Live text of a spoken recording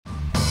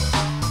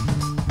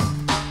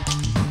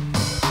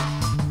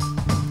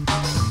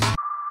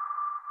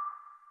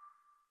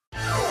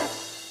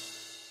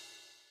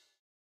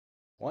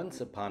Once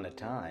upon a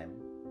time,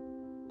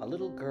 a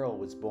little girl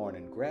was born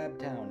in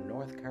Grabtown,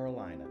 North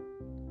Carolina.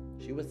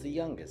 She was the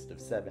youngest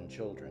of 7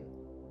 children.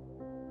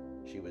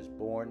 She was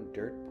born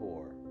dirt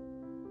poor,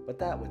 but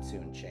that would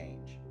soon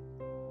change.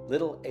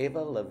 Little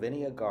Ava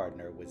Lavinia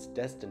Gardner was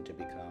destined to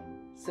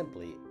become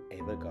simply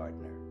Ava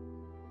Gardner.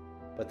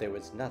 But there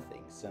was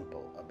nothing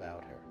simple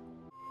about her.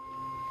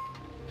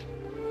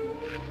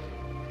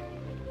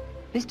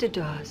 Mr.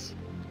 Dawes,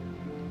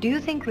 do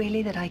you think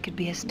really that I could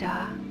be a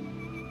star?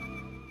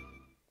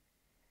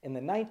 In the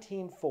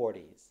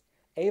 1940s,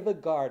 Ava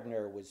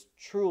Gardner was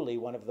truly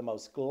one of the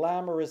most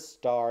glamorous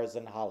stars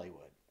in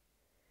Hollywood.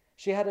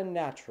 She had a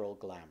natural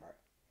glamour.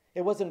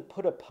 It wasn't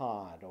put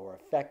upon or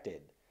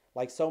affected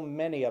like so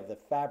many of the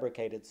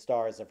fabricated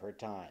stars of her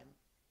time.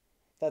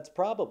 That's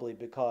probably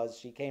because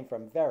she came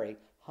from very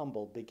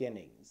humble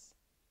beginnings.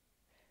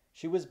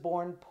 She was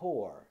born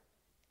poor,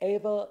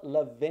 Ava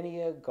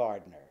Lavinia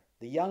Gardner,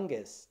 the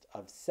youngest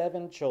of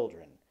 7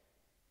 children,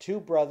 2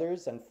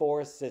 brothers and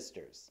 4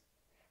 sisters.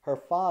 Her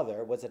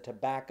father was a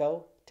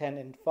tobacco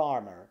tenant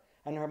farmer,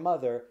 and her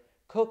mother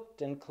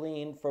cooked and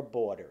cleaned for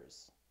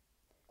boarders.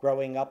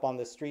 Growing up on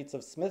the streets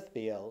of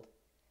Smithfield,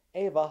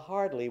 Ava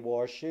hardly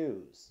wore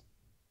shoes.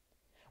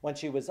 When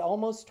she was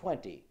almost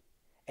 20,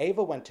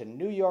 Ava went to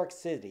New York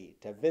City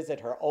to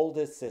visit her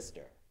oldest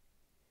sister.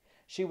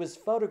 She was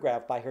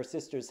photographed by her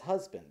sister's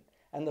husband,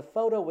 and the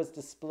photo was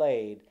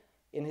displayed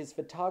in his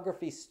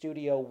photography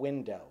studio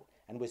window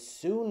and was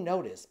soon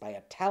noticed by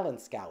a talent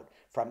scout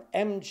from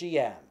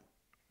MGM.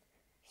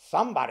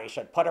 Somebody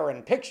should put her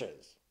in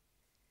pictures.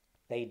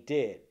 They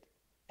did,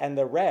 and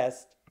the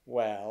rest,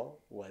 well,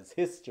 was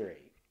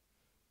history.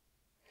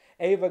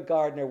 Ava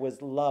Gardner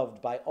was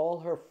loved by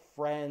all her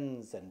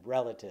friends and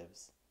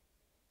relatives.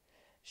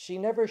 She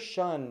never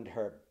shunned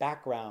her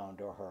background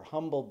or her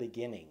humble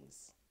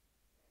beginnings.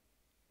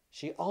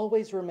 She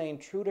always remained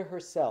true to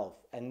herself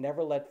and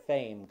never let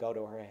fame go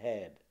to her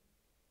head.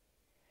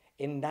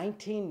 In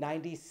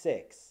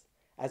 1996,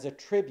 as a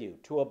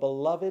tribute to a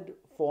beloved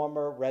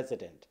former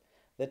resident,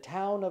 the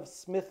town of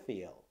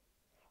Smithfield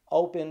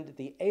opened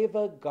the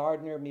Ava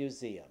Gardner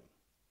Museum.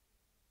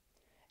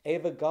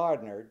 Ava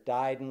Gardner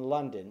died in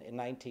London in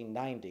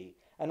 1990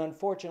 and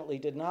unfortunately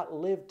did not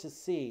live to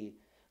see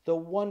the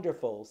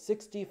wonderful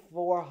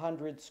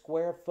 6,400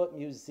 square foot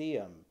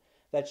museum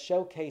that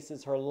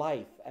showcases her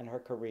life and her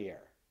career.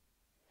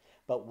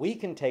 But we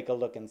can take a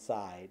look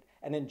inside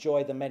and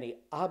enjoy the many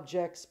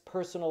objects,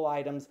 personal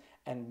items,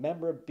 and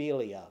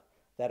memorabilia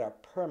that are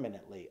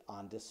permanently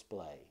on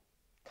display.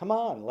 Come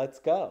on, let's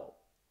go.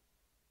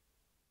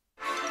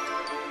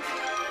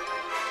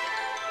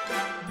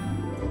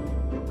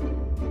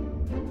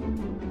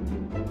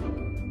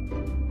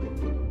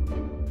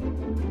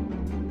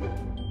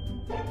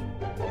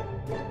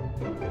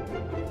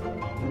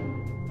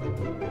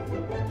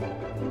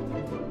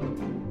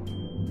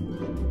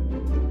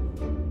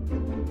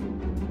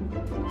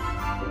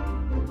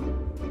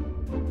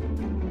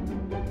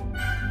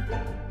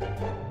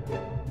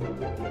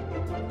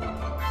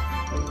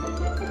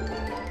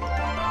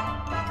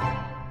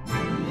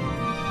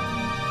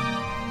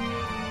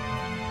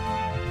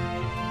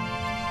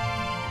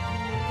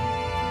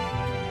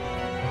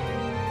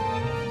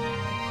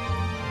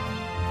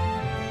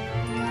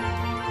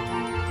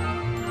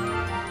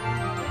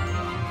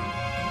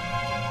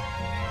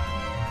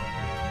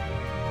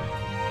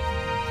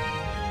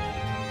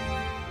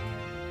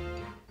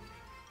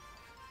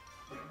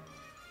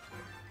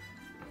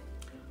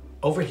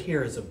 Over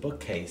here is a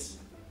bookcase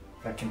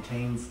that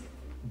contains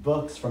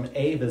books from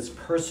Ava's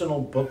personal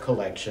book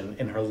collection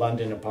in her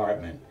London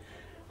apartment.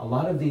 A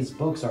lot of these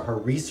books are her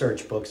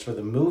research books for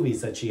the movies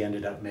that she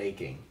ended up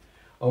making.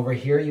 Over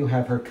here you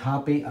have her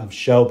copy of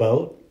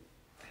Showboat,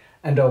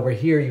 and over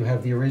here you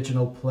have the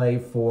original play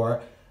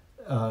for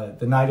The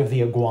Night of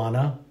the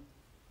Iguana,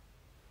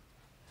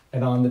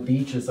 and On the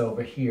Beach is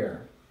over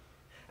here.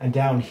 And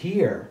down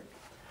here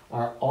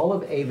are all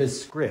of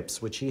Ava's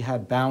scripts, which she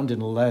had bound in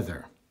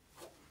leather.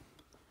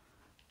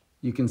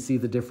 You can see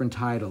the different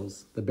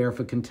titles: The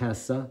Barefoot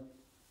Contessa,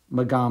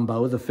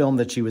 Magambo, the film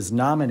that she was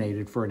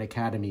nominated for an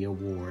Academy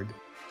Award.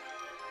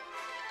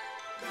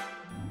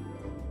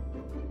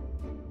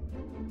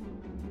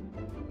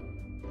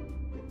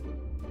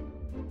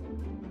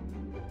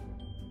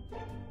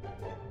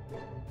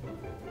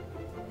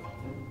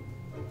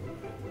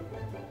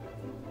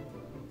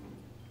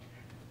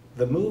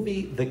 The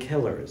movie The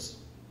Killers,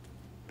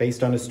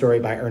 based on a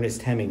story by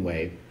Ernest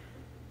Hemingway,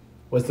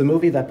 was the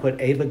movie that put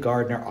Ava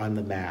Gardner on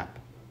the map.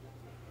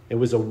 It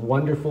was a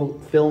wonderful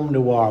film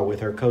noir with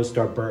her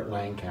co-star Burt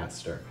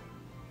Lancaster.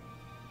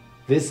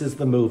 This is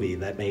the movie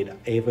that made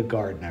Ava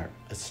Gardner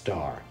a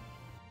star.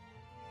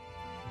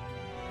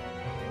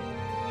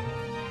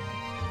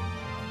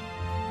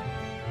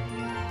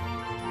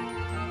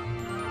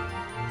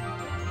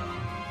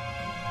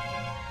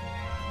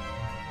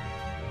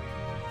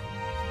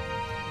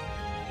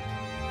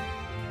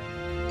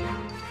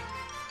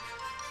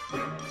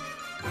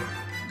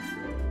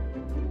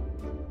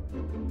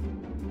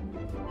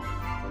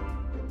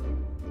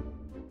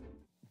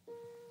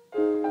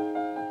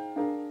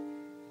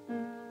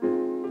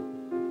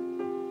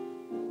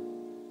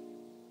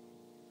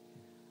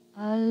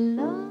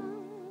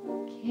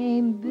 Along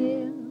came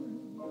Bill,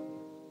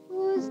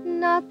 who's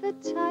not the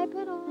type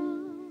at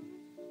all.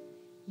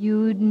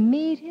 You'd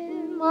meet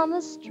him on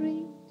the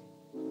street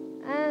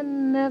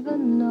and never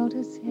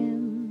notice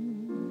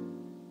him.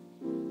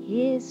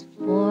 His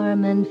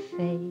form and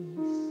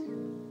face,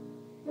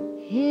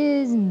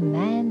 his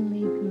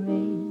manly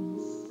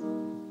grace,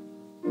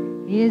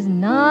 is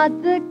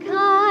not the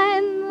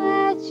kind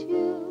that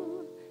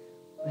you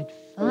would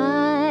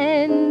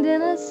find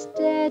in a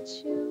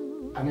statue.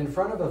 I'm in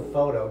front of a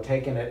photo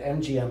taken at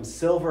MGM's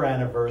silver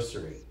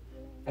anniversary.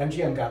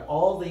 MGM got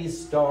all these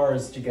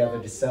stars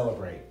together to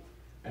celebrate.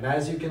 And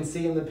as you can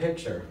see in the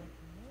picture,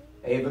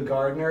 Ava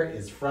Gardner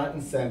is front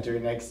and center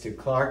next to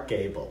Clark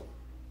Gable.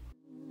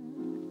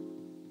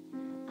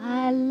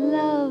 I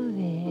love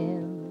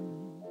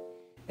him.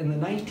 In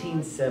the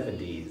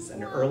 1970s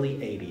and early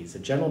 80s, a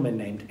gentleman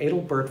named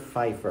Adelbert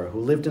Pfeiffer, who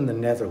lived in the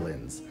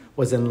Netherlands,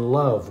 was in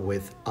love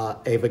with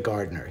Ava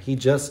Gardner. He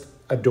just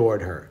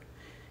adored her.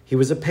 He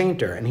was a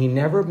painter, and he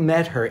never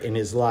met her in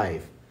his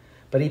life,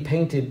 but he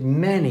painted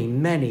many,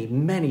 many,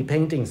 many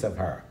paintings of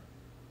her.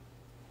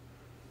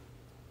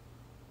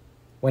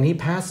 When he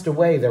passed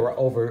away, there were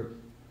over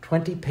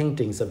 20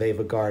 paintings of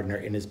Ava Gardner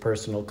in his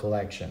personal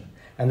collection,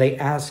 and they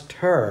asked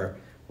her,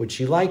 would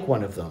she like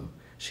one of them?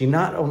 She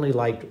not only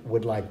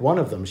would like one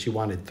of them, she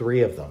wanted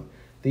 3 of them.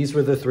 These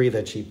were the 3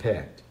 that she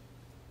picked.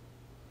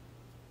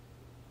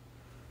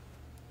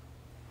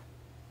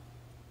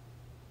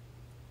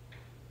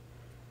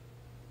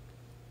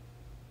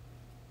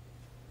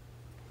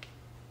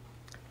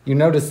 You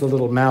notice the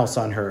little mouse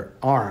on her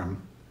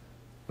arm,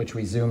 which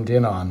we zoomed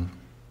in on.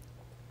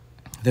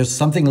 There's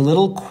something a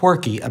little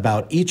quirky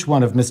about each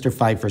one of Mr.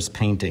 Pfeiffer's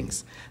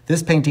paintings.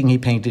 This painting he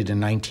painted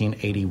in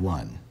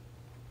 1981.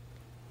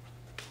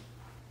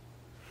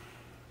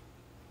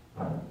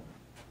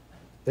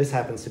 This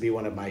happens to be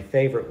one of my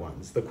favorite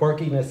ones. The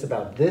quirkiness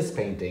about this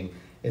painting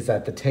is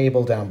that the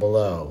table down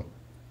below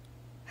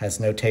has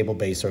no table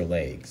base or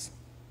legs.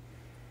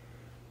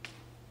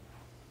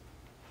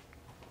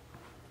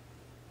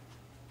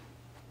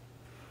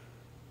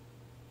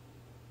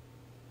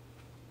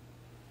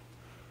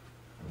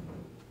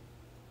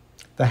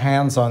 The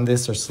hands on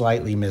this are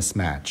slightly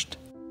mismatched.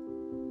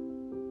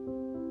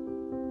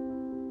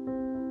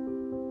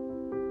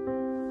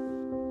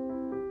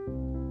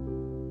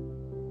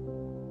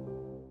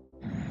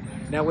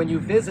 Now, when you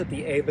visit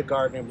the Ava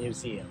Gardner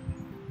Museum,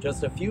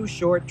 just a few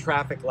short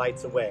traffic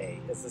lights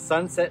away is the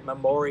Sunset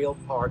Memorial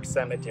Park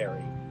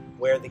Cemetery,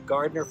 where the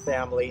Gardner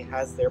family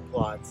has their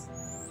plots.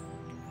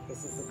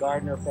 This is the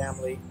Gardner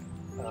family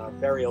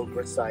burial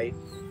site,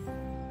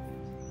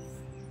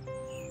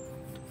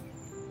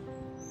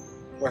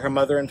 where her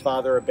mother and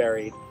father are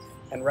buried.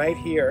 And right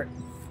here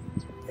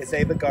is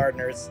Ava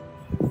Gardner's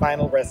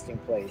final resting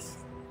place.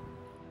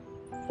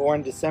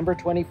 Born December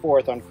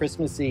 24th on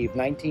Christmas Eve,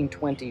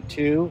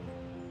 1922,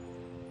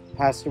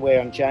 passed away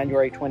on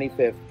January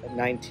 25th,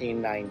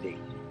 1990.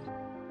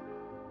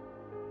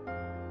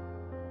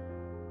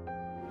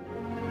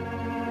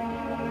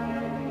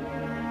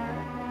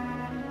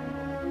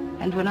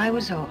 And when I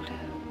was older,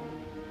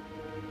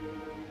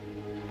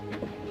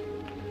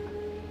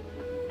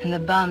 and the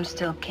bomb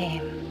still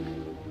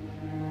came,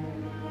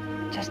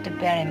 just to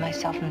bury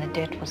myself in the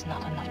dirt was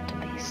not enough to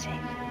be safe.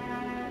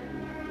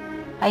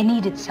 I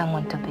needed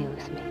someone to be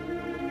with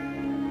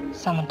me,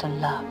 someone to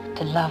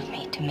love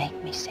me, to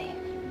make me safe.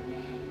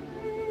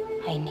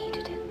 I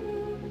needed it.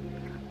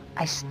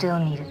 I still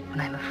need it when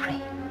I'm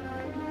afraid.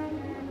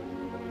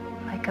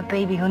 Like a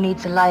baby who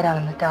needs a light out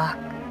in the dark.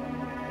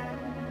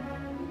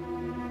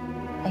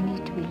 I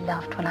need to be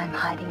loved when I'm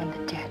hiding in the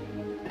dirt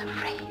and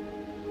afraid.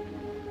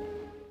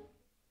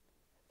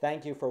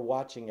 Thank you for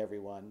watching,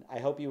 everyone. I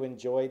hope you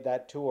enjoyed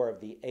that tour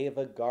of the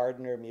Ava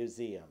Gardner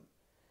Museum.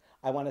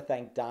 I want to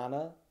thank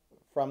Donna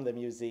from the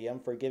museum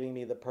for giving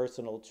me the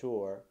personal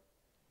tour.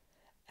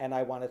 And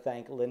I want to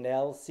thank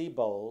Linnell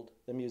Siebold,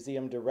 the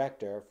museum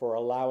director, for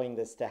allowing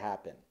this to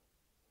happen.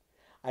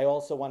 I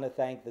also want to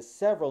thank the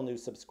several new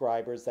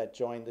subscribers that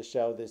joined the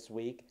show this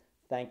week.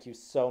 Thank you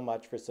so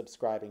much for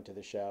subscribing to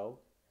the show.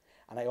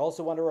 And I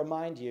also want to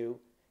remind you,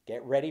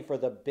 get ready for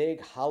the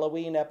big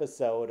Halloween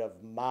episode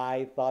of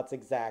My Thoughts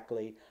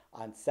Exactly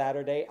on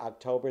Saturday,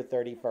 October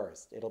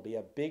 31st. It'll be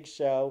a big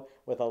show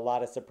with a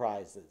lot of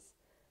surprises.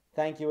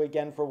 Thank you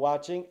again for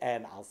watching,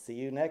 and I'll see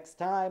you next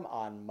time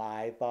on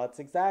My Thoughts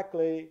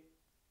Exactly.